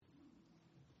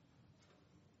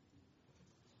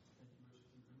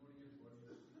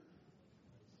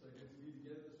Read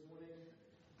together this morning.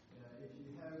 If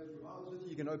you have your Bibles with you,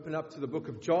 you can open up to the book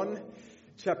of John,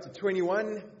 chapter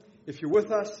 21. If you're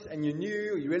with us and you're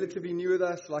new, or you're relatively new with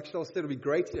us, like Cheryl said, it'll be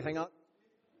great to hang out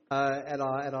at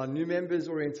our new members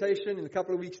orientation in a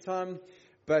couple of weeks' time.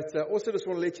 But also just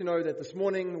want to let you know that this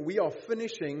morning we are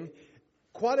finishing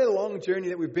quite a long journey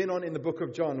that we've been on in the book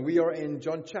of John. We are in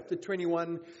John chapter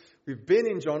 21. We've been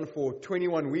in John for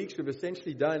 21 weeks. We've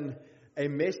essentially done a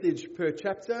message per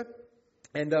chapter.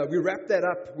 And we wrap that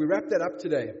up. We wrap that up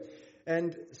today.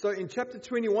 And so in chapter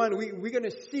 21, we're going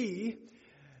to see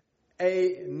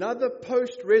another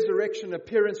post-resurrection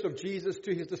appearance of Jesus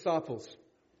to his disciples.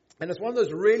 And it's one of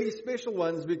those really special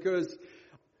ones because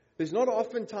there's not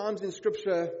often times in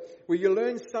Scripture where you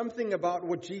learn something about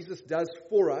what Jesus does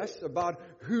for us, about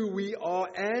who we are,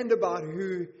 and about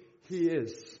who he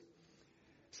is.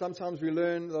 Sometimes we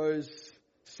learn those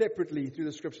separately through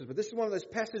the Scriptures. But this is one of those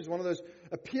passages, one of those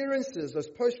appearances, those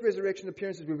post-resurrection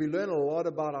appearances where we learn a lot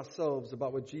about ourselves,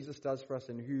 about what Jesus does for us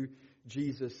and who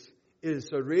Jesus is.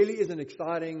 So it really is an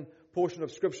exciting portion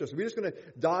of Scripture. So we're just going to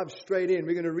dive straight in.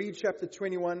 We're going to read chapter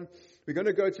 21. We're going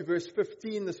to go to verse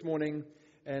 15 this morning,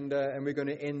 and we're going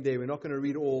to end there. We're not going to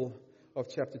read all of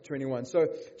chapter 21. So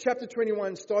chapter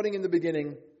 21, starting in the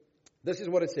beginning, this is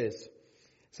what it says. It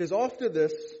says, "After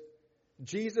this,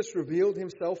 Jesus revealed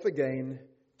himself again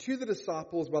to the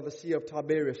disciples by the Sea of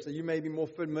Tiberias." So you may be more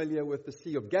familiar with the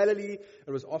Sea of Galilee.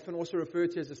 It was often also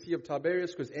referred to as the Sea of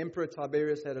Tiberias because Emperor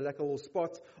Tiberius had a little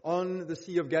spot on the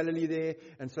Sea of Galilee there,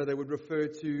 and so they would refer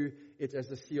to it as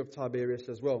the Sea of Tiberias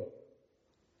as well.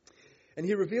 And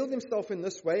he revealed himself in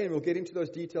this way, and we'll get into those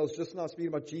details just now, speaking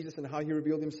about Jesus and how he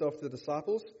revealed himself to the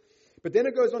disciples. But then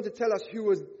it goes on to tell us who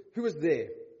was there,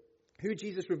 who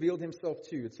Jesus revealed himself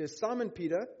to. It says Simon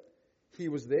Peter, he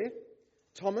was there.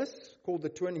 Thomas, called the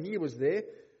twin, he was there.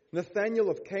 Nathanael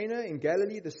of Cana in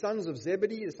Galilee, the sons of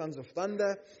Zebedee, the sons of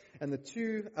thunder, and the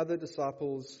two other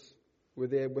disciples were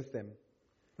there with them.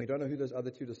 We don't know who those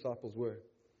other two disciples were.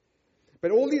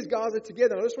 But all these guys are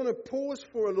together. I just want to pause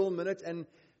for a little minute and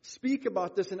speak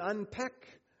about this and unpack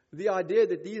the idea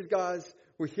that these guys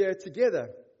were here together.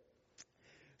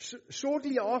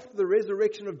 Shortly after the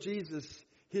resurrection of Jesus,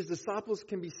 his disciples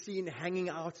can be seen hanging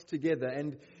out together.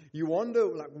 And you wonder,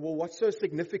 well, what's so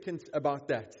significant about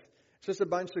that? It's just a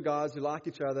bunch of guys who like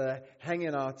each other,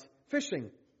 hanging out,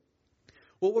 fishing.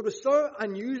 Well, what was so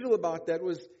unusual about that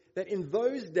was that in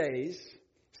those days,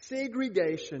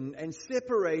 segregation and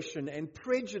separation and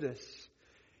prejudice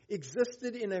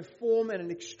existed in a form and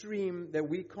an extreme that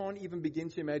we can't even begin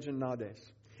to imagine nowadays.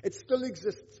 It still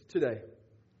exists today.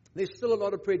 There's still a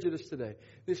lot of prejudice today.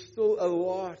 There's still a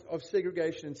lot of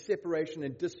segregation and separation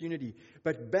and disunity.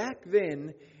 But back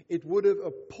then, it would have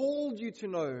appalled you to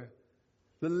know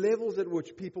the levels at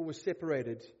which people were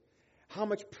separated, how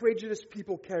much prejudice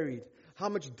people carried, how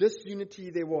much disunity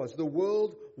there was. The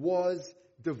world was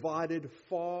divided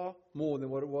far more than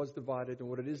what it was divided and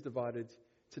what it is divided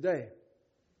today.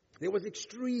 There was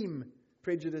extreme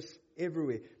prejudice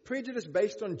everywhere. Prejudice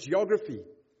based on geography.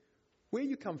 Where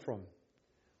you come from.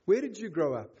 Where did you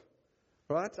grow up?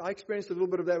 Right? I experienced a little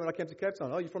bit of that when I came to Cape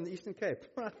Town. Oh, you're from the Eastern Cape.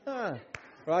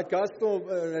 Right? Guys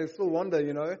still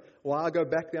wonder, why I go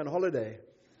back there on holiday.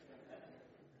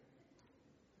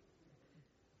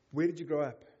 Where did you grow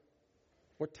up?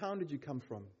 What town did you come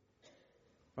from?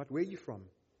 Right? Where are you from?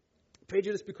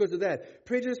 Prejudice because of that.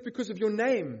 Prejudice because of your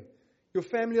name, your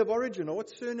family of origin, or what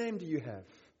surname do you have?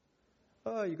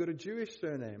 Oh, you got a Jewish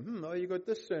surname. Oh, you got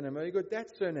this surname. Oh, you got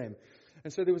that surname.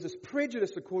 And so there was this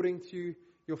prejudice according to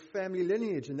your family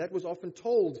lineage, and that was often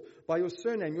told by your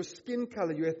surname, your skin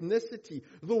color, your ethnicity,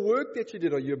 the work that you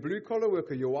did. Are you a blue-collar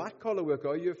worker? Are you a white-collar worker?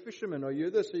 Are you a fisherman? Are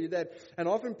you this? Are you that? And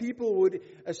often people would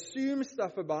assume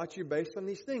stuff about you based on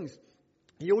these things.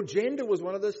 Your gender was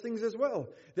one of those things as well.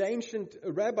 The ancient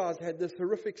rabbis had this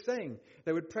horrific saying.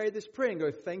 They would pray this prayer and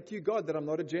go, "Thank you, God, that I'm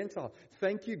not a Gentile.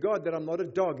 Thank you, God, that I'm not a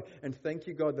dog. And thank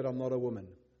you, God, that I'm not a woman."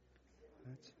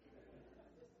 Right?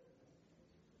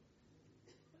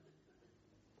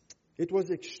 It was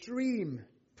extreme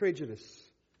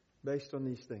prejudice based on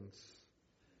these things.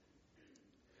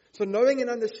 So knowing and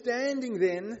understanding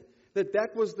then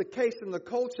that was the case in the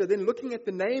culture, then looking at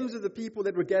the names of the people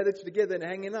that were gathered together and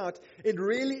hanging out, it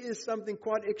really is something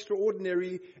quite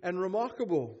extraordinary and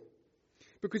remarkable.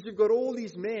 Because you've got all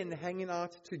these men hanging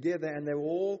out together, and they're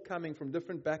all coming from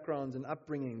different backgrounds and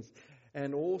upbringings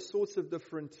and all sorts of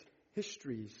different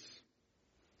histories,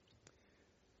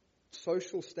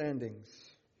 social standings.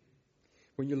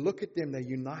 When you look at them, they're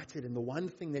united, and the one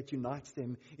thing that unites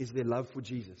them is their love for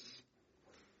Jesus.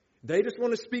 They just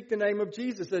want to speak the name of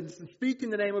Jesus, and speak in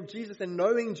the name of Jesus and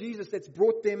knowing Jesus, that's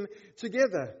brought them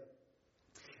together.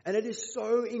 And it is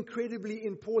so incredibly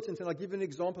important. And I'll give you an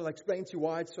example. I'll explain to you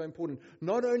why it's so important.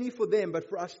 Not only for them, but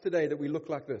for us today that we look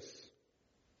like this.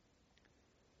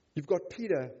 You've got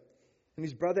Peter and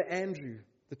his brother Andrew.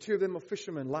 The two of them are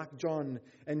fishermen like John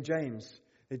and James.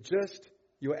 They're just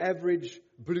your average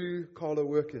blue-collar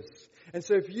workers. And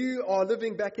so if you are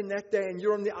living back in that day and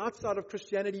you're on the outside of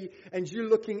Christianity and you're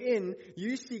looking in,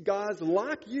 you see guys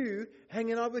like you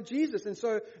hanging out with Jesus. And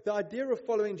so the idea of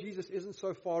following Jesus isn't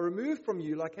so far removed from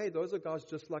you. Like, hey, those are guys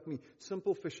just like me,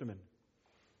 simple fishermen.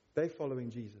 They're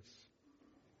following Jesus.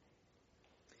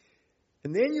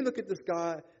 And then you look at this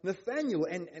guy, Nathaniel,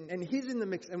 and he's in the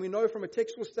mix. And we know from a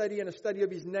textual study and a study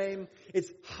of his name,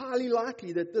 it's highly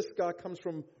likely that this guy comes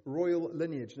from royal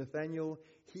lineage. Nathaniel,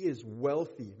 he is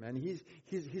wealthy, man.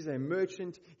 He's a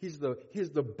merchant. He's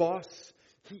the boss.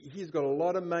 He's got a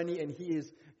lot of money, and he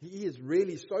is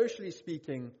really, socially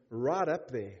speaking, right up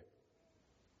there.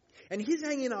 And he's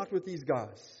hanging out with these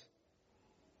guys.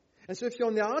 And so if you're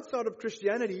on the outside of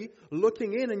Christianity,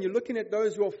 looking in and you're looking at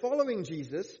those who are following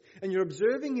Jesus, and you're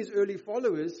observing his early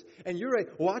followers, and you're a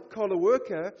white-collar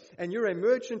worker, and you're a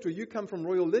merchant, or you come from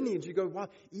royal lineage, you go, wow,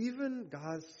 even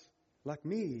guys like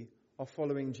me are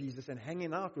following Jesus and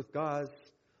hanging out with guys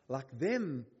like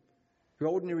them, who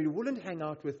ordinarily wouldn't hang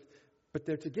out with, but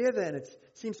they're together, and it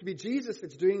seems to be Jesus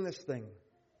that's doing this thing.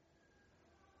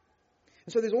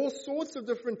 And so there's all sorts of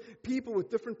different people with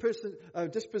different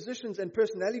dispositions and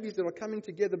personalities that are coming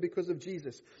together because of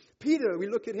Jesus. Peter, we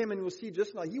look at him and we'll see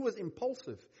just now, he was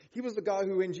impulsive. He was the guy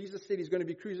who, when Jesus said he's going to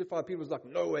be crucified, Peter was like,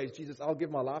 no ways, Jesus, I'll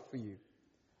give my life for you.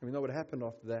 And we know what happened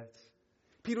after that.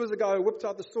 Peter was the guy who whipped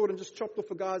out the sword and just chopped off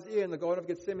a guy's ear in the Garden of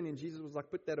Gethsemane, and Jesus was like,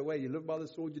 put that away. You live by the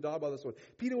sword, you die by the sword.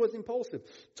 Peter was impulsive.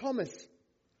 Thomas,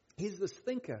 he's this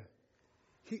thinker.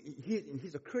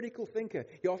 He's a critical thinker.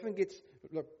 He often gets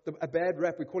a bad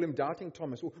rap. We call him Doubting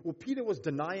Thomas. Well, Peter was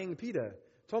denying Peter.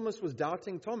 Thomas was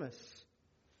doubting Thomas.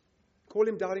 Call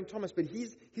him Doubting Thomas. But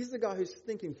he's the guy who's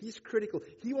thinking. He's critical.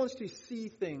 He wants to see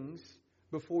things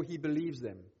before he believes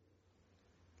them.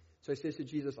 So he says to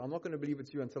Jesus, I'm not going to believe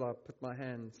it's you until I put my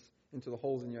hands into the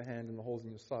holes in your hand and the holes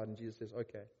in your side. And Jesus says,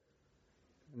 okay.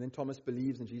 And then Thomas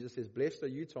believes, and Jesus says, blessed are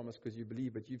you, Thomas, because you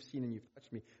believe, but you've seen and you've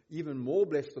touched me. Even more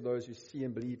blessed are those who see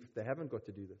and believe if they haven't got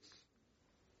to do this.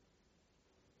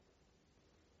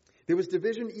 There was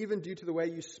division even due to the way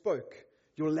you spoke,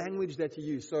 your language that you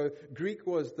used. So Greek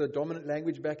was the dominant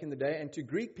language back in the day, and to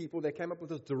Greek people, they came up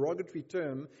with this derogatory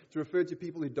term to refer to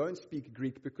people who don't speak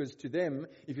Greek, because to them,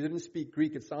 if you didn't speak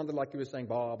Greek, it sounded like you were saying,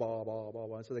 ba, ba, ba, ba,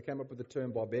 ba. And so they came up with the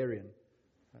term barbarian.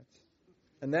 Right?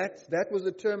 And that was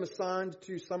a term assigned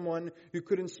to someone who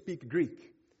couldn't speak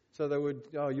Greek. So they would,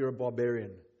 oh, you're a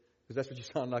barbarian. Because that's what you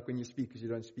sound like when you speak, because you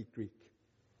don't speak Greek.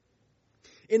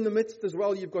 In the midst as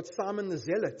well, you've got Simon the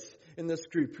Zealot in this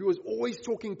group, who was always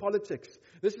talking politics.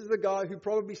 This is the guy who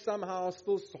probably somehow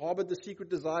still harbored the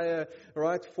secret desire,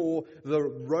 right, for the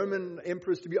Roman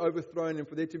emperors to be overthrown and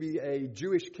for there to be a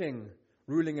Jewish king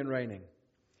ruling and reigning.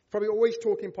 Probably always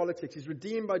talking politics. He's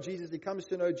redeemed by Jesus. He comes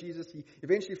to know Jesus. He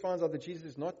eventually finds out that Jesus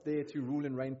is not there to rule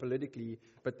and reign politically,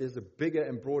 but there's a bigger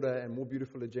and broader and more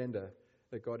beautiful agenda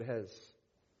that God has.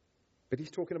 But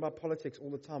he's talking about politics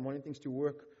all the time, wanting things to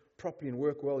work properly and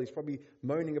work well. He's probably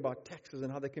moaning about taxes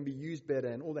and how they can be used better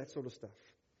and all that sort of stuff.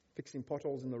 Fixing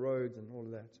potholes in the roads and all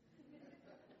of that.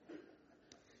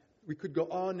 We could go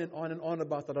on and on and on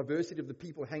about the diversity of the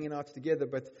people hanging out together,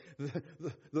 but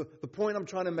the point I'm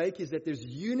trying to make is that there's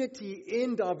unity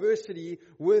in diversity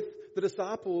with the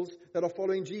disciples that are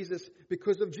following Jesus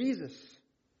because of Jesus.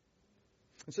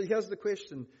 And so here's the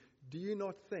question. Do you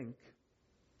not think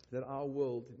that our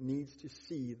world needs to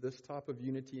see this type of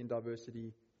unity and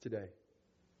diversity today?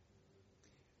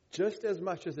 Just as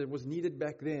much as it was needed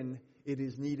back then, it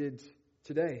is needed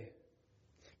today.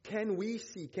 Can you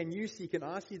see, can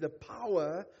I see the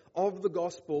power of the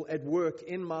gospel at work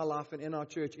in my life and in our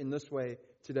church in this way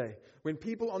today? When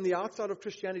people on the outside of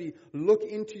Christianity look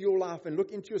into your life and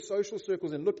look into your social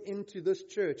circles and look into this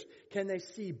church, can they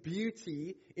see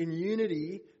beauty in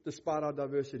unity despite our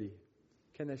diversity?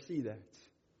 Can they see that?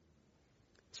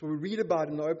 So we read about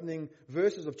in the opening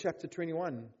verses of chapter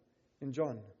 21 in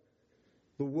John.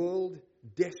 The world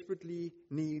desperately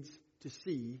needs to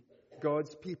see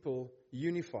God's people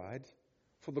unified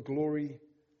for the glory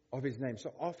of His name.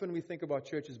 So often we think about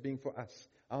church as being for us,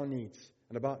 our needs,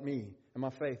 and about me, and my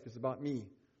faith is about me.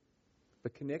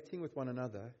 But connecting with one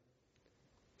another,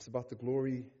 it's about the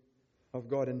glory of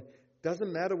God. And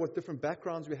Doesn't matter what different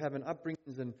backgrounds we have and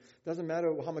upbringings, and doesn't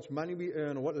matter how much money we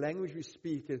earn, or what language we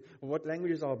speak, or what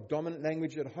language is our dominant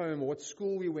language at home, or what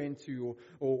school we went to,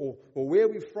 or where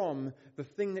we're from. The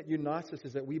thing that unites us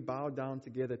is that we bow down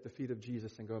together at the feet of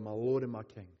Jesus and go, "My Lord and my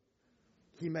King."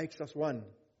 He makes us one.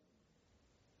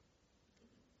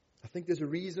 I think there's a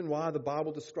reason why the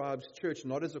Bible describes church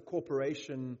not as a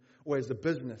corporation or as a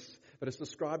business, but it's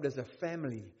described as a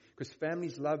family, because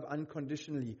families love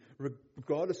unconditionally,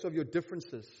 regardless of your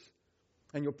differences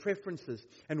and your preferences.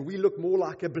 And we look more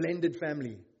like a blended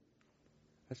family.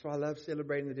 That's why I love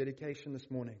celebrating the dedication this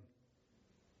morning.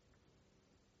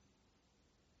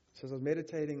 So as I was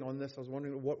meditating on this, I was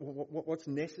wondering what's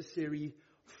necessary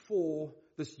for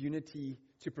this unity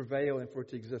to prevail and for it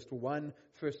to exist. For one,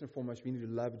 first and foremost, we need to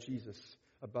love Jesus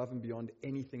above and beyond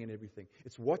anything and everything.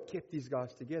 It's what kept these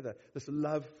guys together. This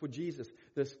love for Jesus.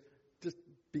 This just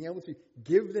being able to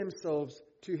give themselves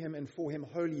to Him and for Him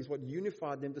wholly is what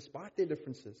unified them despite their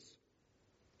differences.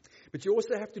 But you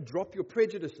also have to drop your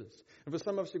prejudices. And for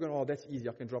some of us, you're going, "Oh, that's easy.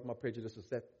 I can drop my prejudices."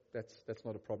 That's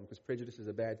not a problem, because prejudice is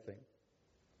a bad thing.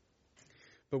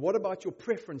 But what about your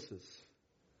preferences?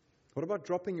 What about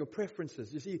dropping your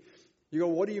preferences? You see, you go,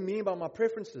 "What do you mean by my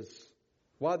preferences?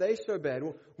 Why are they so bad?"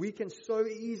 Well, we can so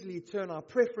easily turn our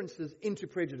preferences into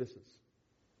prejudices.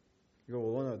 You go,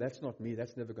 "Well, no, that's not me.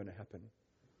 That's never going to happen."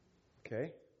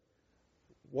 Okay.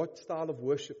 What style of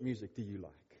worship music do you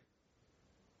like?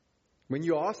 When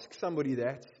you ask somebody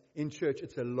that in church,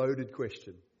 it's a loaded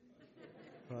question.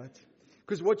 Right?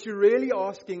 Because what you're really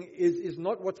asking is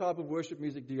not what type of worship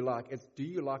music do you like. It's, do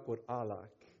you like what I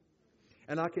like?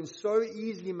 And I can so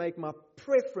easily make my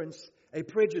preference a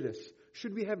prejudice.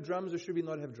 Should we have drums or should we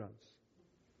not have drums?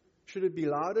 Should it be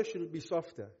louder? Should it be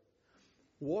softer?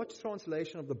 What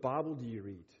translation of the Bible do you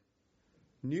read?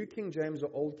 New King James or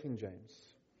Old King James?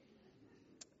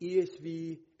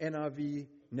 ESV, NIV,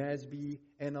 NASB,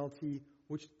 NLT,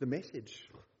 which the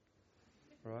Message,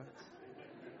 right?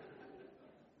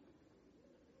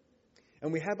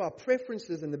 And we have our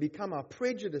preferences and they become our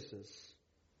prejudices.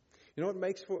 You know what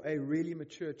makes for a really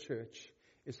mature church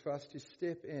is for us to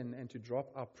step in and to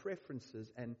drop our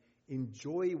preferences and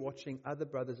enjoy watching other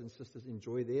brothers and sisters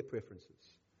enjoy their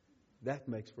preferences. That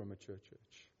makes for a mature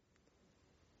church.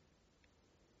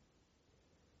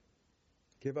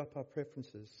 Give up our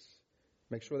preferences.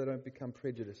 Make sure they don't become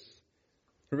prejudice.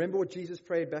 Remember what Jesus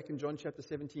prayed back in John chapter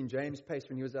 17, James Pace,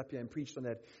 when he was up here and preached on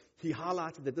that. He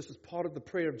highlighted that this was part of the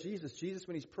prayer of Jesus. Jesus,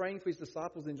 when he's praying for his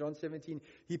disciples in John 17,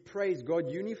 he prays, God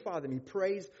unify them. He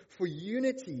prays for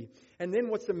unity. And then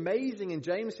what's amazing, and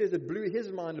James says it blew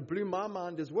his mind, it blew my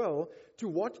mind as well, to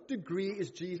what degree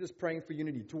is Jesus praying for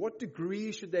unity? To what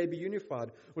degree should they be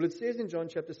unified? Well, it says in John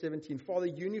chapter 17, Father,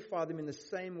 unify them in the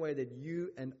same way that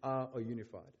you and I are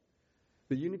unified.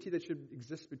 The unity that should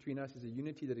exist between us is a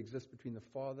unity that exists between the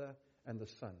Father and the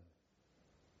Son.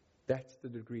 That's the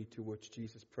degree to which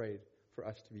Jesus prayed for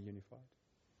us to be unified.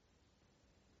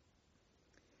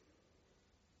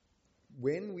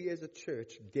 When we as a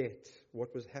church get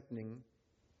what was happening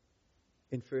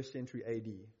in 1st century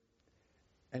AD,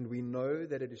 and we know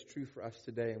that it is true for us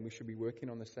today and we should be working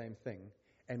on the same thing,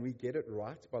 and we get it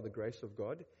right by the grace of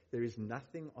God, there is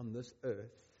nothing on this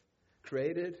earth,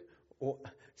 created or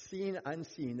seen,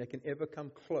 unseen, that can ever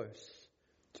come close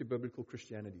to biblical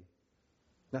Christianity.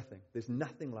 Nothing. There's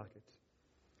nothing like it.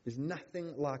 There's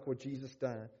nothing like what Jesus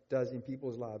does in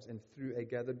people's lives and through a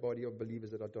gathered body of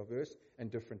believers that are diverse and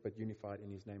different but unified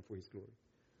in His name for His glory.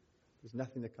 There's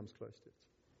nothing that comes close to it.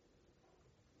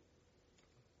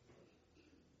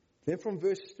 Then from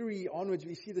verse 3 onwards,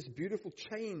 we see this beautiful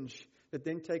change that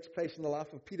then takes place in the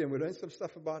life of Peter. And we learn some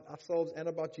stuff about ourselves and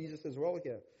about Jesus as well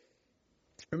here.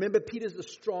 Remember, Peter's the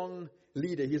strong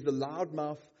leader. He's the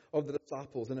loudmouth of the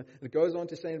disciples. And it goes on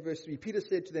to say in verse 3, Peter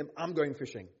said to them, I'm going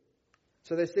fishing.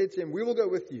 So they said to him, we will go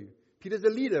with you. Peter's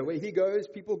the leader. Where he goes,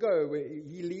 people go. Where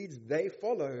he leads, they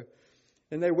follow.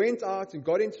 And they went out and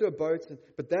got into a boat.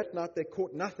 But that night they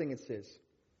caught nothing, it says.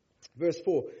 Verse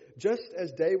 4, just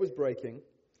as day was breaking,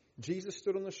 Jesus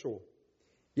stood on the shore.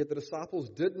 Yet the disciples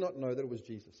did not know that it was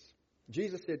Jesus.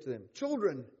 Jesus said to them,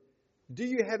 children, do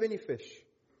you have any fish?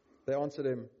 They answered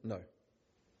him, no.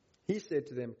 He said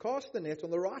to them, cast the net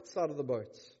on the right side of the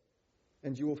boat,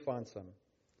 and you will find some.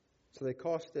 So they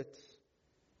cast it,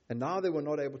 and now they were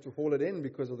not able to haul it in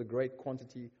because of the great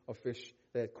quantity of fish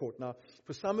they had caught. Now,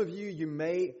 for some of you, you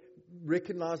may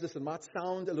recognize this. It might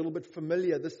sound a little bit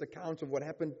familiar, this account of what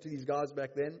happened to these guys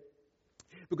back then.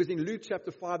 Because in Luke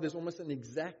chapter 5, there's almost an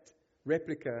exact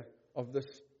replica of this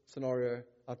scenario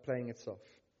outplaying itself.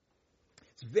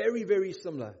 It's very, very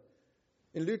similar.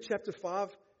 In Luke chapter 5,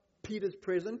 Peter's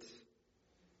present.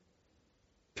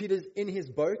 Peter's in his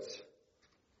boat.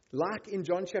 Like in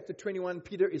John chapter 21,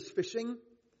 Peter is fishing.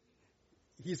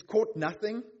 He's caught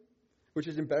nothing, which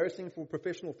is embarrassing for a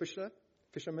professional fisher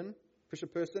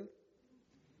person.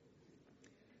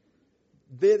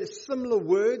 There are similar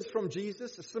words from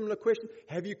Jesus, a similar question.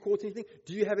 Have you caught anything?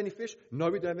 Do you have any fish?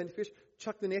 No, we don't have any fish.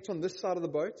 Chuck the net on this side of the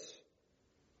boat.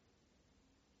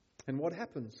 And what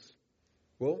happens?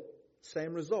 Well,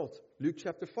 same result. Luke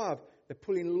chapter 5, they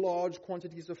pull in large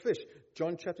quantities of fish.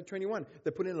 John chapter 21,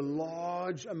 they put in a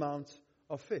large amount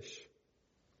of fish.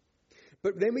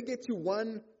 But then we get to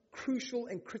one crucial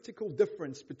and critical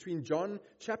difference between John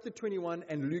chapter 21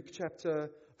 and Luke chapter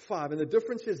 5. And the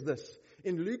difference is this.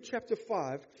 In Luke chapter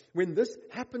 5, when this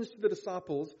happens to the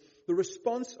disciples, the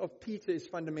response of Peter is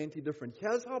fundamentally different.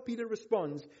 Here's how Peter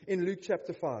responds in Luke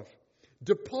chapter 5.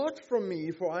 Depart from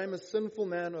me, for I am a sinful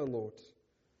man, O Lord.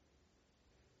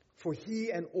 For he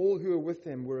and all who were with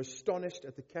him were astonished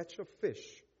at the catch of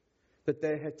fish that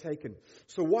they had taken.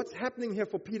 So what's happening here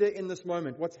for Peter in this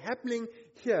moment? What's happening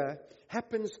here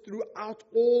happens throughout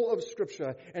all of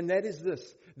Scripture. And that is this,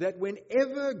 that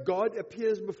whenever God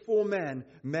appears before man,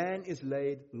 man is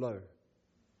laid low.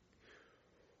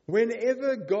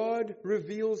 Whenever God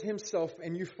reveals himself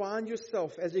and you find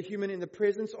yourself as a human in the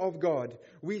presence of God,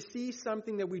 we see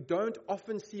something that we don't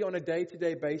often see on a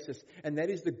day-to-day basis, and that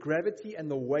is the gravity and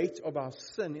the weight of our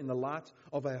sin in the light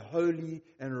of a holy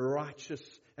and righteous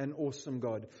and awesome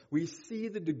God. We see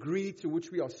the degree to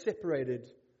which we are separated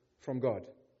from God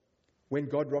when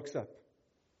God rocks up.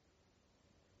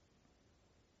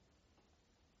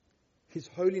 His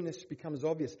holiness becomes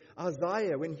obvious.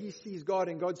 Isaiah, when he sees God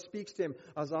and God speaks to him,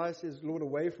 Isaiah says, Lord,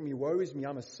 away from me, woe is me,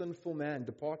 I'm a sinful man,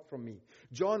 depart from me.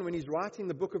 John, when he's writing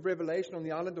the book of Revelation on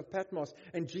the island of Patmos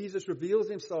and Jesus reveals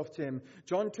himself to him,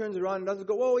 John turns around and doesn't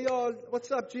go, oh yeah,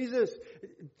 what's up, Jesus?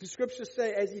 The scriptures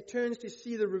say as he turns to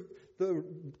see the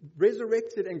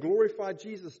resurrected and glorified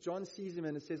Jesus, John sees him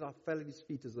and it says, I fell at his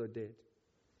feet as though dead.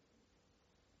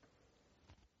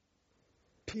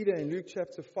 Peter in Luke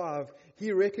chapter 5,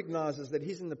 he recognizes that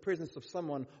he's in the presence of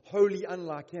someone wholly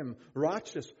unlike him,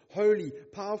 righteous, holy,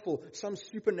 powerful, some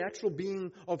supernatural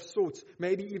being of sorts,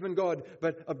 maybe even God,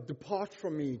 but depart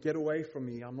from me, get away from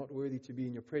me, I'm not worthy to be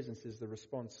in your presence, is the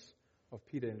response of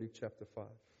Peter in Luke chapter 5.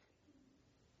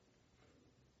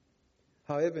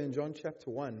 However, in John chapter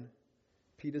 1,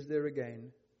 Peter's there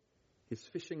again, he's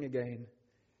fishing again,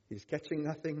 he's catching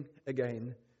nothing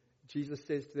again. Jesus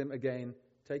says to them again,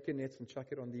 take your nets and chuck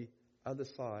it on the other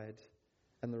side.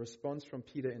 And the response from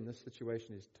Peter in this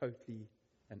situation is totally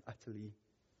and utterly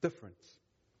different.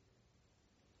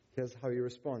 Here's how he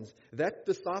responds. That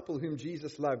disciple whom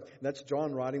Jesus loved, that's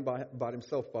John writing about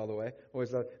himself, by the way, or is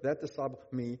that disciple,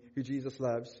 me, who Jesus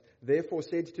loves, therefore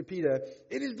said to Peter,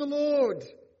 it is the Lord.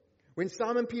 When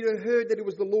Simon Peter heard that it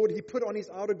was the Lord, he put on his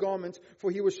outer garment,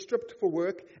 for he was stripped for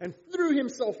work, and threw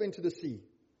himself into the sea.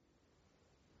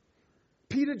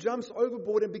 Peter jumps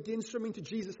overboard and begins swimming to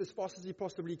Jesus as fast as he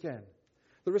possibly can.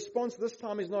 The response this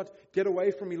time is not, get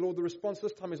away from me, Lord. The response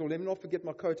this time is, oh, let me not forget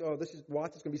my coat. Oh, this is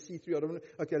white. It's going to be see-through.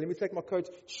 Okay, let me take my coat.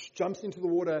 Jumps into the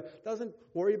water. Doesn't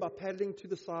worry about paddling to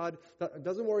the side.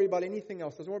 Doesn't worry about anything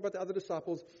else. Doesn't worry about the other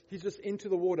disciples. He's just into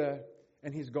the water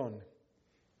and he's gone.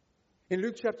 In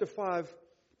Luke chapter 5,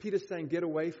 Peter's saying, get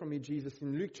away from me, Jesus.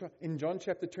 In John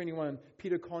chapter 21,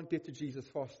 Peter can't get to Jesus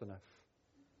fast enough.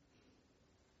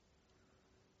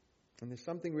 And there's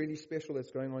something really special that's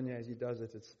going on here as he does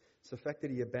it. It's the fact that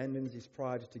he abandons his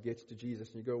pride to get to Jesus.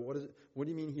 And you go, what do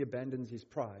you mean he abandons his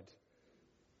pride?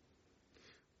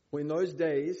 Well, in those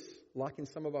days, like in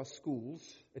some of our schools,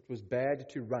 it was bad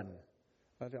to run.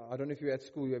 I don't know if you're at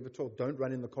school, you ever told, don't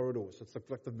run in the corridors. It's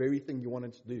like the very thing you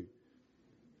wanted to do.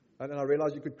 And I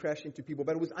realized you could crash into people,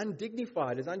 but it was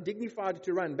undignified. It's undignified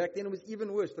to run. Back then it was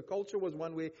even worse. The culture was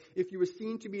one where if you were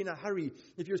seen to be in a hurry,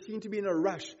 if you were seen to be in a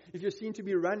rush, if you're seen to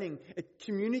be running, it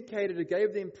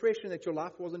gave the impression that your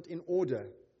life wasn't in order,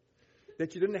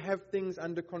 that you didn't have things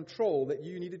under control, that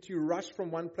you needed to rush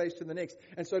from one place to the next.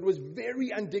 And so it was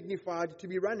very undignified to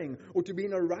be running or to be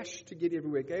in a rush to get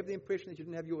everywhere. It gave the impression that you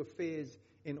didn't have your affairs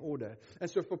in order. And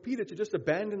so for Peter to just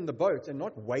abandon the boat and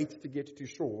not wait to get to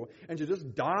shore and to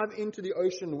just dive into the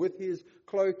ocean with his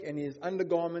cloak and his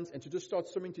undergarments and to just start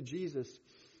swimming to Jesus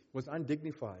was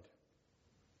undignified.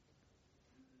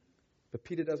 But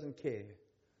Peter doesn't care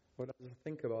what others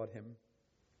think about him.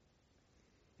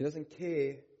 He doesn't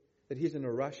care that he's in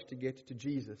a rush to get to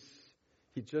Jesus.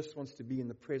 He just wants to be in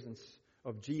the presence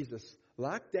of Jesus.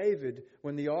 Like David,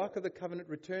 when the Ark of the Covenant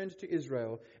returned to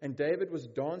Israel, and David was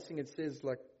dancing, it says,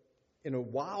 like in a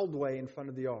wild way in front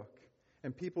of the Ark,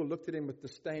 and people looked at him with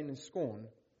disdain and scorn.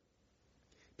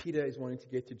 Peter is wanting to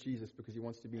get to Jesus because he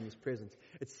wants to be in his presence.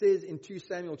 It says in 2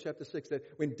 Samuel chapter 6 that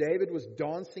when David was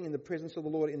dancing in the presence of the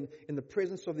Lord, in the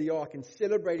presence of the ark, and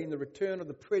celebrating the return of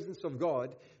the presence of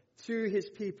God to his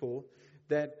people,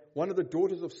 that one of the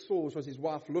daughters of Saul, which was his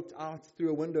wife, looked out through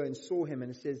a window and saw him,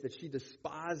 and it says that she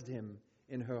despised him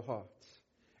in her heart.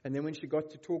 And then when she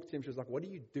got to talk to him, she was like, "What are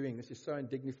you doing? This is so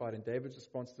undignified." And David's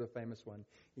response is a famous one.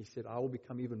 He said, "I will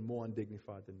become even more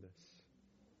undignified than this."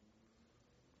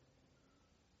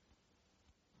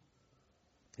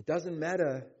 It doesn't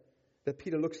matter that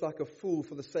Peter looks like a fool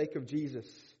for the sake of Jesus.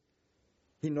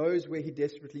 He knows where he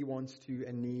desperately wants to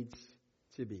and needs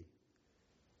to be.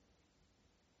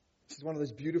 This is one of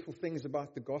those beautiful things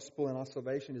about the gospel and our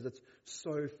salvation, is it's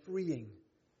so freeing.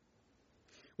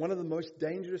 One of the most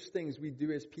dangerous things we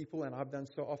do as people, and I've done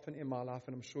so often in my life,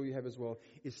 and I'm sure you have as well,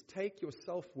 is take your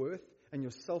self-worth and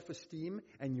your self-esteem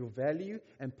and your value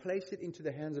and place it into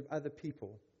the hands of other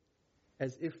people,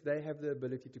 as if they have the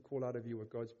ability to call out of you what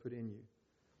God's put in you.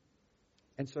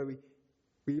 And so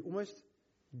we almost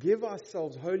give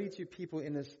ourselves wholly to people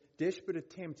in this desperate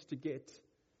attempt to get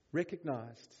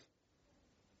recognized,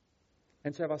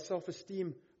 and to have our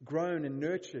self-esteem grown and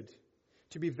nurtured,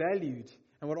 to be valued.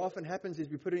 And what often happens is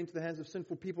we put it into the hands of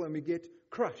sinful people and we get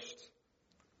crushed.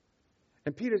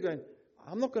 And Peter's going,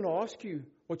 "I'm not going to ask you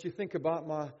what you think about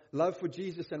my love for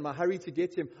Jesus and my hurry to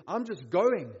get to him. I'm just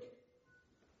going."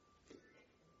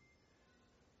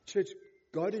 Church,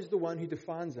 God is the one who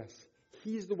defines us.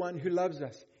 He's the one who loves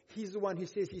us. He's the one who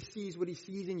says he sees what he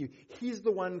sees in you. He's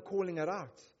the one calling it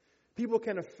out. People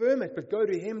can affirm it, but go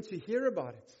to him to hear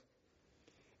about it.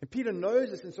 And Peter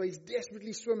knows this, and so he's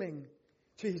desperately swimming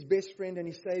to his best friend and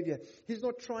his Savior. He's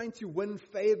not trying to win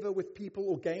favor with people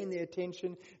or gain their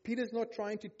attention. Peter's not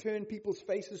trying to turn people's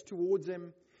faces towards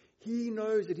him. He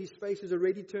knows that his face is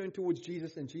already turned towards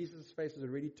Jesus, and Jesus' face is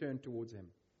already turned towards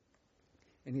him.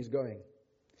 And he's going.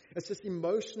 It's this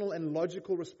emotional and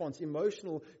logical response.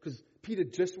 Emotional because Peter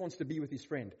just wants to be with his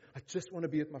friend. I just want to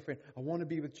be with my friend. I want to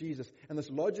be with Jesus. And this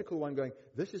logical one going,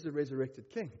 "This is the resurrected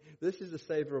King. This is the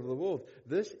Savior of the world.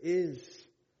 This is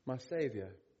my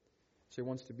Savior." So he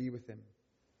wants to be with him.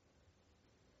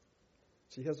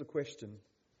 So here's a question.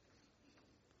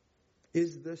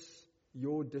 Is this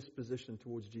your disposition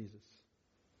towards Jesus?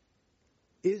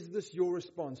 Is this your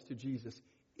response to Jesus?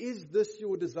 Is this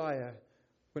your desire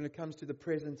when it comes to the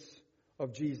presence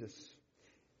of Jesus?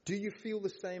 Do you feel the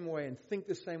same way and think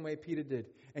the same way Peter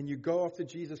did, and you go after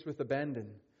Jesus with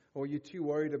abandon? Or are you too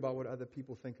worried about what other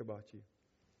people think about you?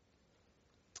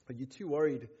 Are you too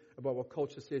worried about what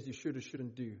culture says you should or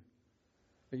shouldn't do?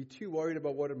 Are you too worried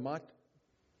about what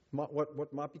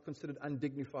might be considered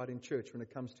undignified in church when it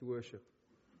comes to worship?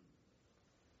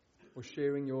 Or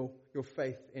sharing your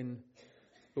faith in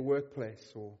the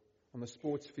workplace or on the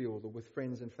sports field or with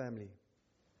friends and family?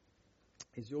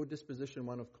 Is your disposition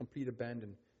one of complete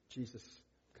abandon? Jesus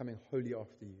coming wholly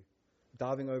after you,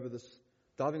 diving over the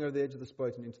edge of this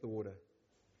boat and into the water.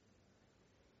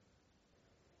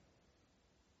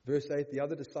 Verse 8, the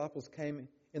other disciples came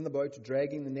in the boat,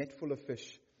 dragging the net full of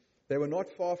fish. They were not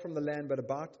far from the land, but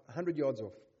about 100 yards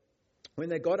off. When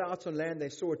they got out on land, they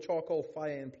saw a charcoal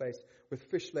fire in place with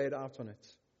fish laid out on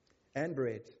it and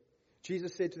bread.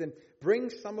 Jesus said to them, "Bring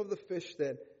some of the fish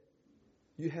that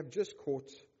you have just caught."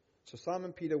 So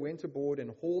Simon Peter went aboard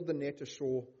and hauled the net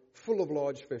ashore full of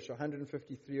large fish,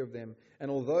 153 of them. And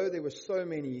although there were so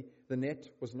many, the net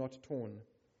was not torn.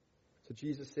 So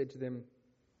Jesus said to them,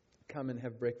 "Come and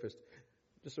have breakfast."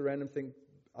 Just a random thing.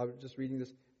 I was just reading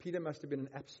this. Peter must have been an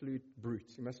absolute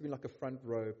brute. He must have been like a front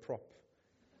row prop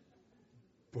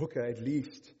booker at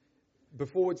least.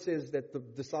 Before it says that the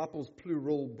disciples,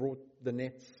 plural, brought the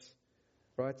nets,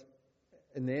 right?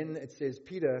 And then it says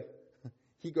Peter,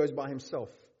 he goes by himself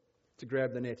to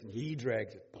grab the net, and he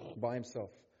drags it by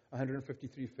himself.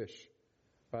 153 fish,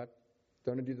 right?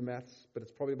 Don't want to do the maths, but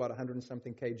it's probably about 100 and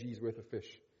something kgs worth of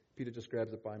fish. Peter just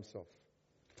grabs it by himself.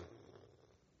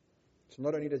 So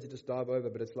not only does he just dive over,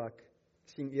 but it's like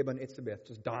seeing Eben Etzebeth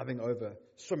just diving over,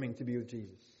 swimming to be with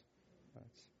Jesus.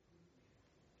 Right?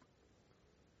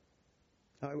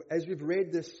 Now, as we've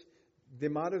read this, there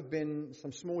might have been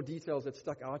some small details that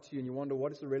stuck out to you, and you wonder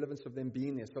what is the relevance of them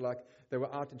being there. So, like they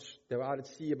were out at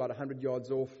sea, about 100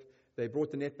 yards off. They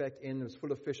brought the net back in. It was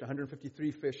full of fish,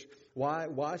 153 fish.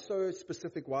 Why so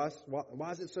specific? Why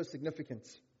is it so significant?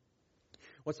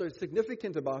 What's so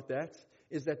significant about that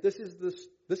is that this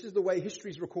is the way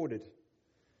history is recorded.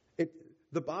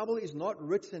 The Bible is not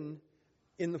written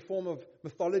in the form of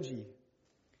mythology.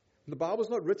 The Bible is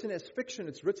not written as fiction.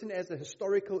 It's written as a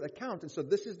historical account. And so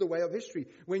this is the way of history.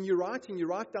 When you're writing, you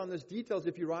write down those details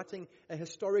if you're writing a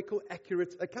historical,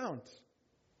 accurate account.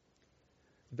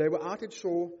 They were out at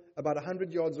shore about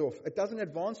 100 yards off. It doesn't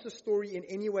advance the story in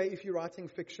any way if you're writing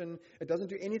fiction. It doesn't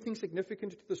do anything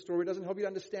significant to the story. It doesn't help you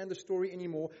understand the story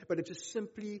anymore. But it just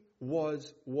simply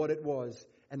was what it was.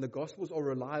 And the Gospels are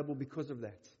reliable because of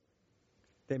that.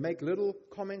 They make little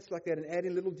comments like that and add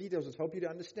in little details that help you to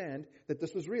understand that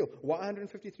this was real. Why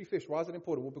 153 fish? Why is it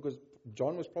important? Well, because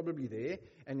John was probably there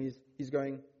and he's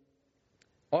going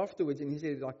afterwards, and he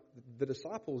said, like, the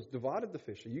disciples divided the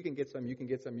fish. So you can get some, you can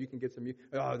get some, you can get some.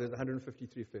 There's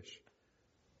 153 fish.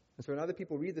 And so when other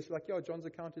people read this, like, John's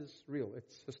account is real.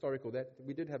 It's historical. That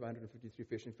we did have 153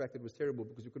 fish. In fact, it was terrible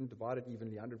because we couldn't divide it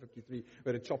evenly, 153.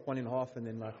 We had to chop one in half and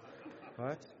then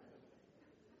right?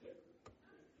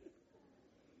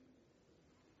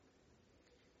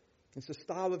 It's a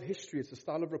style of history. It's a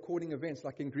style of recording events.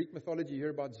 Like in Greek mythology, you hear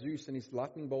about Zeus and his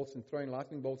lightning bolts and throwing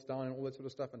lightning bolts down and all that sort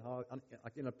of stuff and how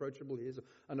inapproachable he is,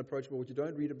 unapproachable. What you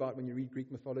don't read about when you read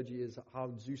Greek mythology is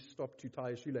how Zeus stopped to tie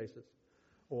his shoelaces,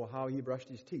 or how he brushed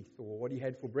his teeth, or what he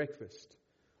had for breakfast,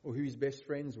 or who his best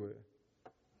friends were.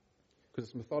 Because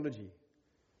it's mythology.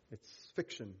 It's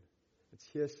fiction. It's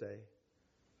hearsay.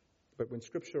 But when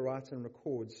Scripture writes and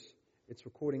records, it's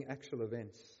recording actual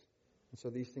events. And so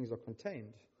these things are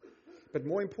contained. But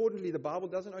more importantly, the Bible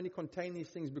doesn't only contain these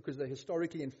things because they're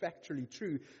historically and factually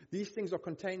true. These things are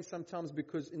contained sometimes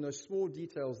because in those small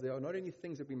details, there are not only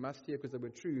things that we must hear because they were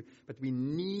true, but we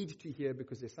need to hear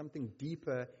because there's something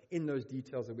deeper in those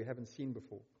details that we haven't seen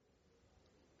before.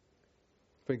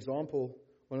 For example,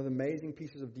 one of the amazing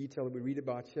pieces of detail that we read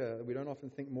about here, that we don't often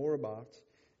think more about,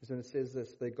 is when it says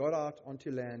this: they got out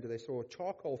onto land, they saw a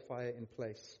charcoal fire in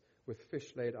place with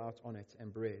fish laid out on it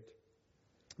and bread.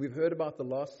 We've heard about the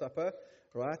Last Supper,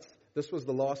 right? This was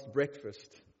the last breakfast.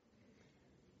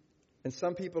 And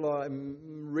some people are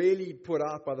really put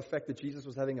out by the fact that Jesus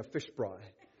was having a fish braai,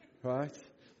 right?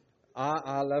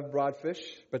 I love fried fish,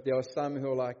 but there are some who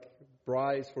are like,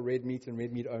 braai is for red meat and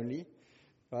red meat only,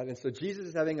 right? And so Jesus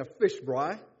is having a fish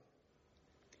braai.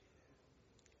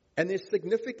 And there's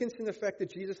significance in the fact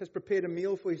that Jesus has prepared a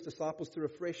meal for his disciples to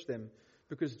refresh them,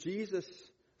 because Jesus,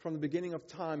 from the beginning of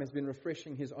time, has been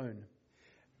refreshing his own.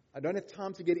 I don't have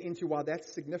time to get into why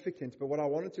that's significant, but what I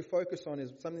wanted to focus on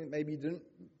is something that maybe you didn't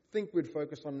think we'd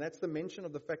focus on, and that's the mention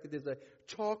of the fact that there's a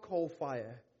charcoal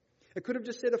fire. It could have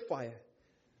just said a fire.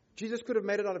 Jesus could have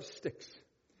made it out of sticks.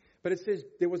 But it says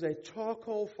there was a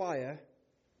charcoal fire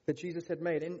that Jesus had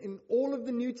made. And in all of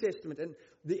the New Testament, and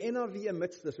the NIV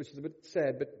omits this, which is a bit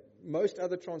sad, but most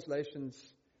other translations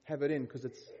have it in because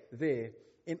it's there.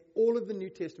 In all of the New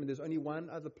Testament, there's only one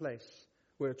other place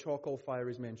where a charcoal fire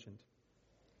is mentioned.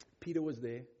 Peter was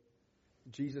there.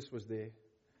 Jesus was there.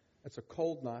 It's a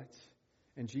cold night,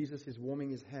 and Jesus is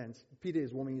warming his hands. Peter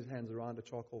is warming his hands around a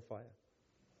charcoal fire.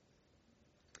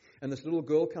 And this little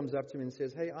girl comes up to him and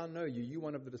says, "Hey, I know you. You're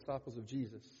one of the disciples of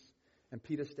Jesus." And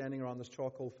Peter, standing around this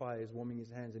charcoal fire, is warming his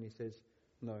hands, and he says,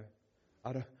 "No,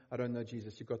 I don't know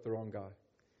Jesus. You got the wrong guy."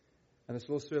 And this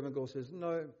little servant girl says,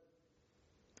 "No,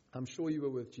 I'm sure you were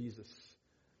with Jesus.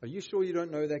 Are you sure you don't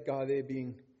know that guy there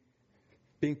being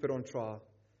put on trial?"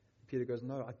 Peter goes,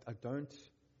 "No, I don't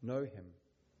know him."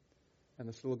 And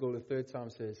this little girl the third time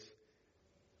says,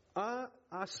 I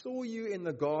saw you in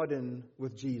the garden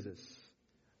with Jesus.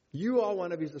 You are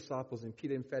one of his disciples." And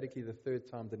Peter emphatically the third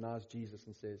time denies Jesus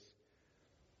and says,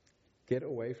 "Get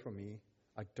away from me.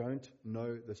 I don't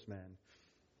know this man."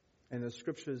 And in the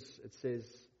scriptures, it says,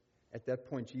 at that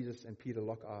point, Jesus and Peter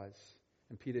lock eyes.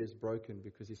 And Peter is broken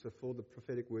because he's fulfilled the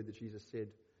prophetic word that Jesus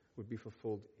said would be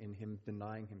fulfilled in him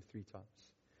denying him 3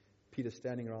 times. Peter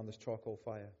standing around this charcoal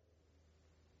fire.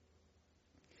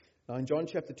 Now in John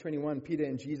chapter 21, Peter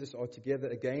and Jesus are together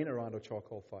again around a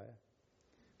charcoal fire.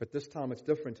 But this time it's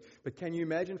different. But can you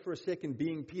imagine for a second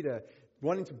being Peter,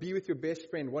 wanting to be with your best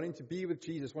friend, wanting to be with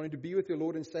Jesus, wanting to be with your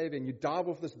Lord and Savior, and you dive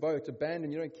off this boat,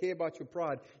 abandoned, you don't care about your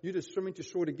pride, you're just swimming to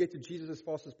shore to get to Jesus as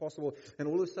fast as possible, and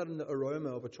all of a sudden the aroma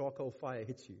of a charcoal fire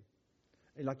hits you.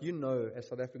 And like as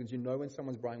South Africans, when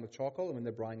someone's braaiing with charcoal and when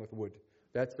they're braaiing with wood.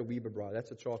 That's the Weber braai. That's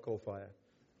a charcoal fire.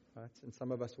 Right? And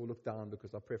some of us will look down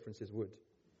because our preference is wood.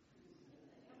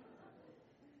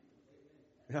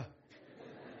 Yeah.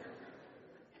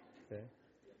 Okay.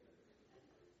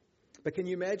 But can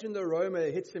you imagine the aroma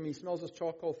hits him? He smells this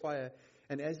charcoal fire.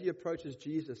 And as he approaches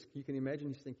Jesus, you can imagine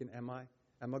he's thinking, am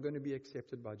I going to be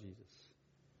accepted by Jesus?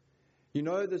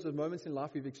 There's those moments in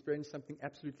life we've experienced something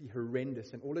absolutely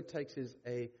horrendous. And all it takes is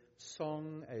a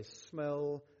song, a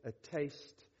smell, a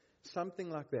taste, something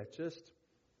like that. Just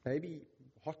maybe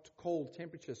hot, cold,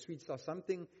 temperature, sweet, sour,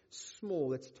 something small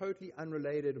that's totally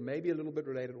unrelated, or maybe a little bit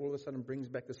related, all of a sudden brings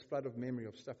back this flood of memory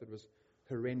of stuff that was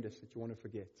horrendous that you want to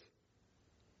forget.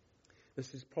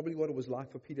 This is probably what it was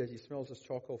like for Peter as he smells this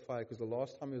charcoal fire, because the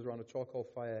last time he was around a charcoal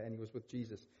fire and he was with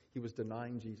Jesus, he was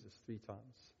denying Jesus 3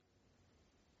 times.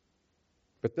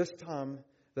 But this time,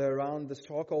 they're around this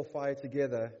charcoal fire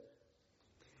together,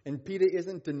 and Peter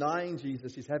isn't denying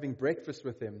Jesus, he's having breakfast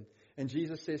with him. And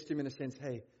Jesus says to him in a sense,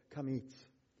 hey, come eat.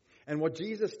 And what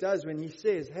Jesus does when he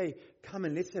says, hey, come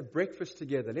and let's have breakfast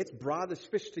together, let's braai this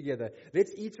fish together,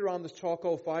 let's eat around this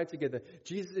charcoal fire together,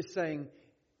 Jesus is saying,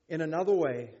 in another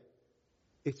way,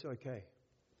 it's okay.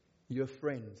 You're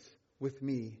friends with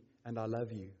me, and I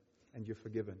love you, and you're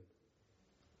forgiven.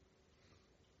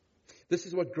 This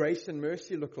is what grace and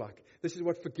mercy look like. This is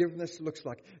what forgiveness looks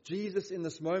like. Jesus, in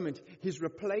this moment, he's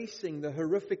replacing the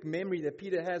horrific memory that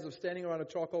Peter has of standing around a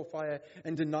charcoal fire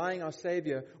and denying our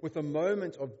Savior with a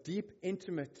moment of deep,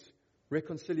 intimate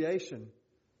reconciliation.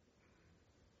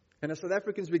 And as South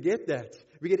Africans, we get that.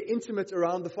 We get intimate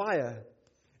around the fire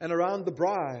and around the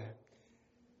braai.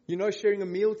 You know, sharing a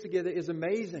meal together is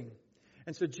amazing.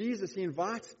 And so Jesus, he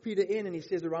invites Peter in and he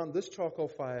says, around this charcoal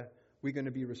fire, we're going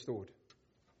to be restored.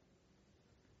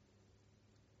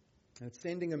 And it's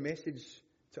sending a message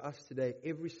to us today,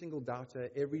 every single doubter,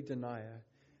 every denier.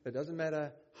 It doesn't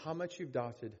matter how much you've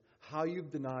doubted, how you've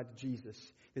denied Jesus.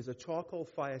 There's a charcoal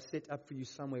fire set up for you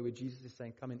somewhere where Jesus is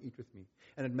saying, come and eat with me.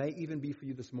 And it may even be for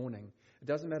you this morning. It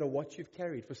doesn't matter what you've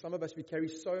carried. For some of us, we carry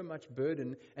so much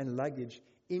burden and luggage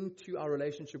into our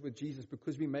relationship with Jesus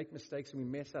because we make mistakes and we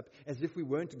mess up as if we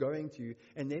weren't going to.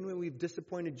 And then when we've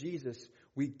disappointed Jesus,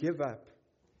 we give up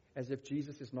as if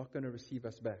Jesus is not going to receive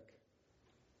us back.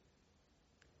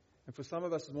 And for some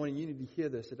of us this morning, you need to hear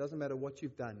this. It doesn't matter what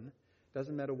you've done. It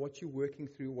doesn't matter what you're working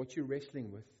through, what you're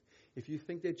wrestling with. If you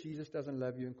think that Jesus doesn't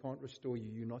love you and can't restore you,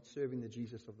 you're not serving the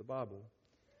Jesus of the Bible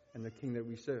and the King that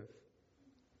we serve.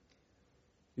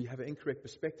 You have an incorrect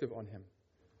perspective on him.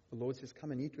 The Lord says,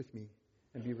 come and eat with me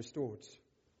and be restored.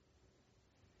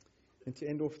 And to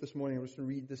end off this morning, I'm just going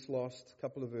to read this last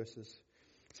couple of verses.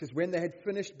 It says, when they had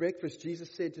finished breakfast,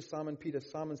 Jesus said to Simon Peter,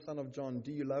 Simon, son of John,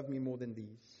 do you love me more than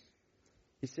these?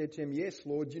 He said to him, yes,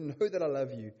 Lord, you know that I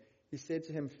love you. He said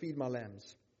to him, feed my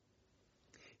lambs.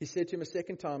 He said to him a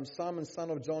second time, Simon, son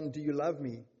of John, do you love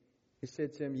me? He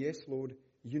said to him, yes, Lord,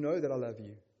 you know that I love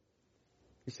you.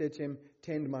 He said to him,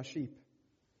 tend my sheep.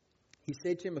 He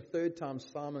said to him a third time,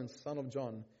 Simon, son of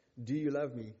John, do you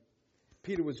love me?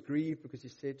 Peter was grieved because he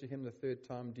said to him the third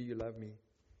time, do you love me?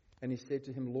 And he said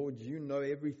to him, Lord, you know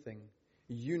everything.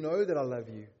 You know that I love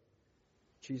you.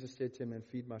 Jesus said to him, and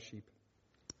feed my sheep.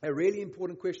 A really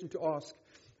important question to ask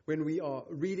when we are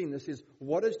reading this is,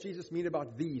 what does Jesus mean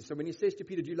about these? So when he says to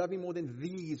Peter, do you love me more than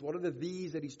these? What are the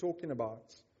these that he's talking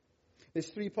about? There's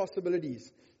 3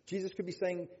 possibilities. Jesus could be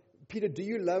saying, Peter, do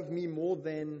you love me more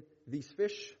than these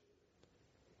fish?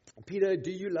 Peter,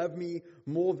 do you love me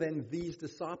more than these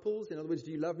disciples? In other words,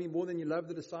 do you love me more than you love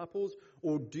the disciples?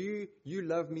 Or do you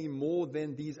love me more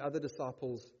than these other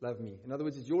disciples love me? In other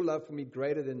words, is your love for me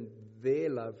greater than their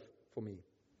love for me?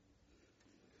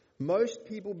 Most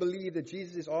people believe that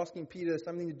Jesus is asking Peter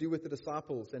something to do with the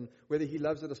disciples and whether he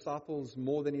loves the disciples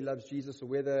more than he loves Jesus, or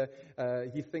whether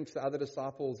he thinks the other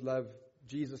disciples love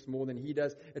Jesus more than he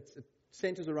does. It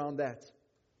centers around that.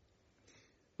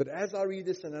 But as I read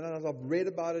this and as I've read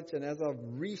about it and as I've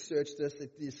researched this,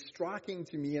 it is striking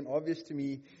to me and obvious to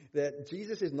me that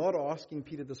Jesus is not asking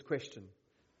Peter this question.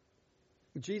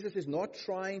 Jesus is not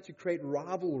trying to create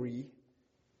rivalry.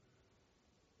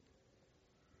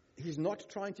 He's not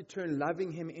trying to turn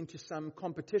loving him into some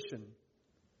competition.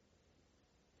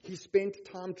 He spent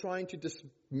time trying to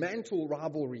dismantle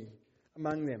rivalry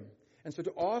among them. And so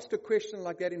to ask a question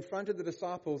like that in front of the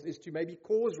disciples is to maybe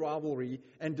cause rivalry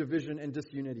and division and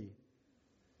disunity.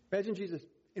 Imagine Jesus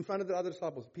in front of the other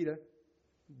disciples. Peter,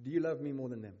 do you love me more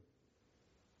than them?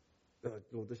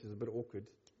 Lord, this is a bit awkward.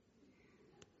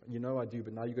 You know I do,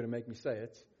 but now you're going to make me say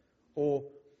it.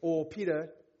 Or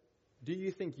Peter, do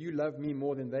you think you love me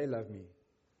more than they love me?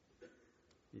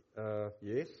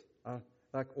 Yes.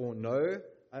 Or no.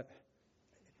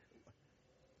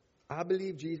 I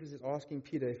believe Jesus is asking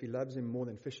Peter if he loves him more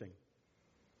than fishing.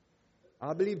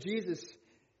 I believe Jesus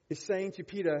is saying to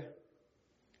Peter,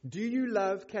 do you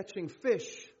love catching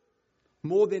fish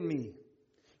more than me?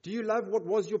 Do you love what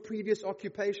was your previous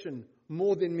occupation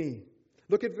more than me?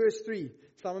 Look at verse 3.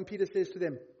 Simon Peter says to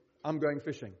them, I'm going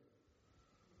fishing.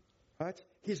 Right?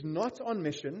 He's not on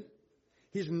mission.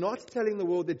 He's not telling the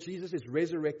world that Jesus is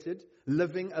resurrected,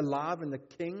 living, alive, and the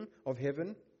King of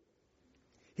heaven.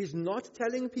 He's not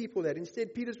telling people that.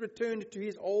 Instead, Peter's returned to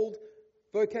his old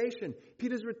vocation.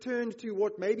 Peter's returned to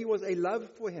what maybe was a love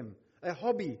for him, a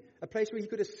hobby, a place where he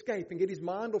could escape and get his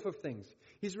mind off of things.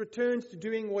 He's returned to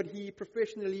doing what he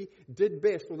professionally did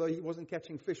best, although he wasn't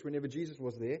catching fish whenever Jesus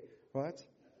was there, right?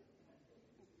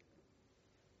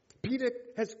 Peter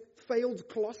has failed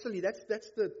colossally. That's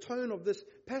the tone of this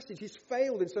passage. He's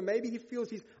failed, and so maybe he feels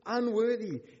he's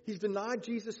unworthy. He's denied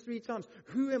Jesus 3 times.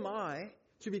 Who am I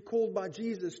to be called by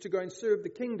Jesus to go and serve the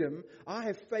kingdom? I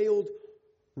have failed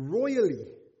royally.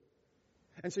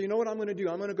 And so you know what I'm going to do?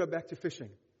 I'm going to go back to fishing.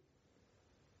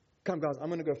 Come guys, I'm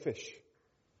going to go fish.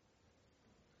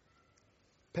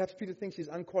 Perhaps Peter thinks he's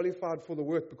unqualified for the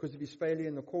work because of his failure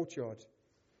in the courtyard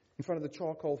in front of the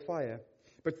charcoal fire.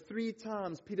 But 3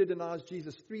 times Peter denies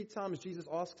Jesus. 3 times Jesus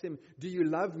asks him, do you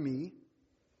love me?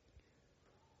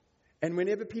 And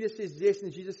whenever Peter says yes,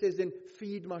 and Jesus says then,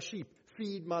 feed my sheep,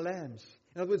 feed my lambs.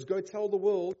 In other words, go tell the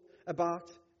world about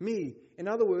me. In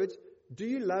other words, do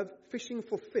you love fishing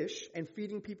for fish and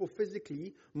feeding people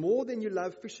physically more than you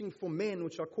love fishing for men,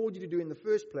 which I called you to do in the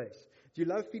first place? Do you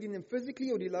love feeding them physically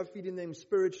or do you love feeding them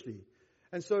spiritually?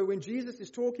 And so when Jesus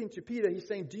is talking to Peter, he's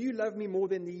saying, do you love me more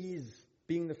than these,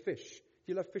 being the fish?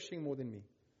 Do you love fishing more than me?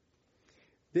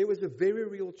 There was a very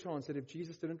real chance that if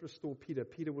Jesus didn't restore Peter,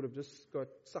 Peter would have just got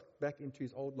sucked back into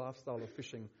his old lifestyle of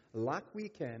fishing. Like we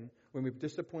can, when we've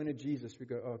disappointed Jesus, we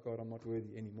go, oh God, I'm not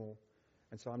worthy anymore.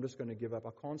 And so I'm just going to give up.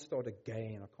 I can't start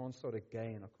again. I can't start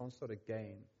again. I can't start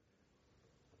again.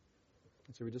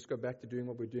 And so we just go back to doing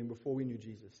what we were doing before we knew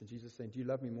Jesus. And Jesus is saying, do you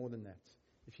love me more than that?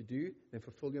 If you do, then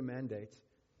fulfill your mandate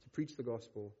to preach the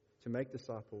gospel, to make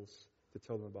disciples, to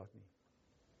tell them about me.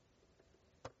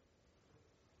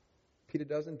 Peter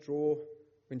doesn't draw,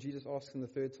 when Jesus asks him the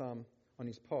 3rd time on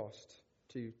his past,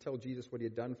 to tell Jesus what he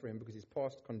had done for him because his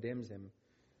past condemns him.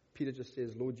 Peter just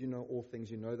says, Lord, you know all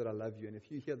things. You know that I love you. And if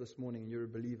you're here this morning and you're a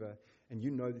believer and you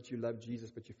know that you love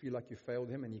Jesus, but you feel like you failed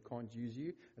him and he can't use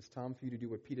you, it's time for you to do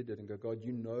what Peter did and go, God,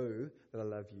 you know that I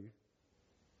love you.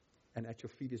 And at your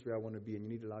feet is where I want to be. And you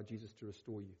need to allow Jesus to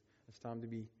restore you. It's time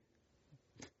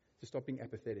to stop being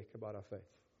apathetic about our faith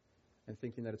and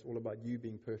thinking that it's all about you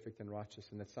being perfect and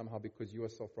righteous, and that somehow because you are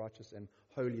self-righteous and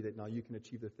holy that now you can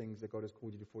achieve the things that God has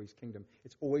called you to for his kingdom.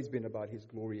 It's always been about his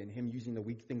glory and him using the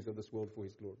weak things of this world for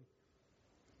his glory.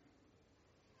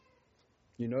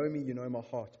 You know me, you know my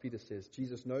heart, Peter says.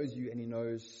 Jesus knows you and he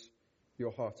knows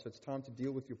your heart. So it's time to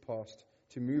deal with your past,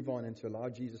 to move on and to allow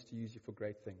Jesus to use you for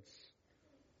great things.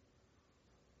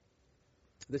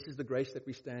 This is the grace that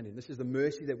we stand in. This is the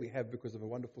mercy that we have because of a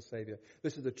wonderful Savior.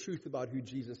 This is the truth about who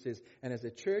Jesus is. And as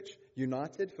a church,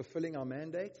 united, fulfilling our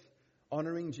mandate,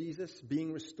 honoring Jesus,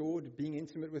 being restored, being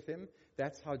intimate with him,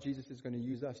 that's how Jesus is going to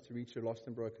use us to reach a lost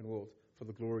and broken world for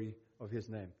the glory of his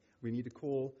name. We need to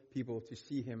call people to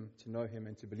see him, to know him,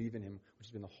 and to believe in him, which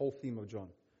has been the whole theme of John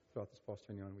throughout this past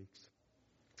 21 weeks.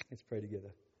 Let's pray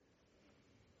together.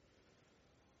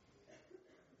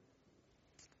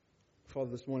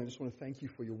 Father, this morning I just want to thank you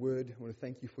for your word. I want to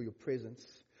thank you for your presence.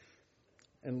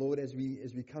 And Lord, as we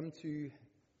come to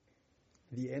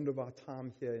the end of our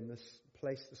time here in this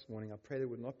place this morning, I pray that it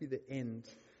would not be the end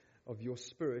of your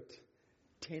Spirit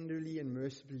tenderly and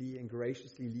mercifully and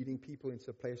graciously leading people into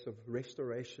a place of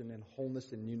restoration and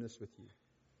wholeness and newness with you.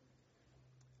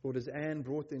 Lord, as Anne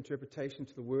brought the interpretation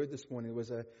to the word this morning, it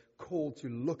was a call to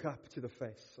look up to the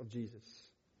face of Jesus.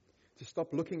 To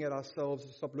stop looking at ourselves,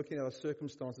 to stop looking at our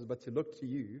circumstances, but to look to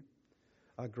you,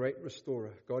 our great restorer,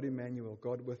 God Emmanuel,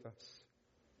 God with us.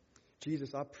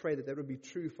 Jesus, I pray that would be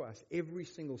true for us, every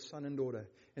single son and daughter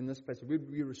in this place. We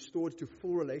would be restored to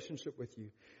full relationship with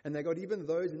you. And that God, even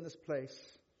those in this place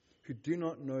who do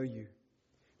not know you,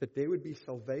 that there would be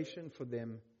salvation for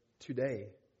them today,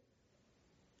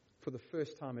 for the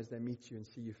first time as they meet you and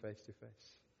see you face to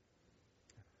face.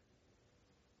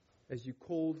 As you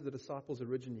called the disciples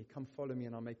originally, come follow me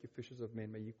and I'll make you fishers of men.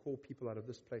 May you call people out of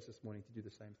this place this morning to do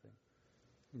the same thing.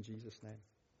 In Jesus' name,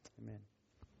 amen.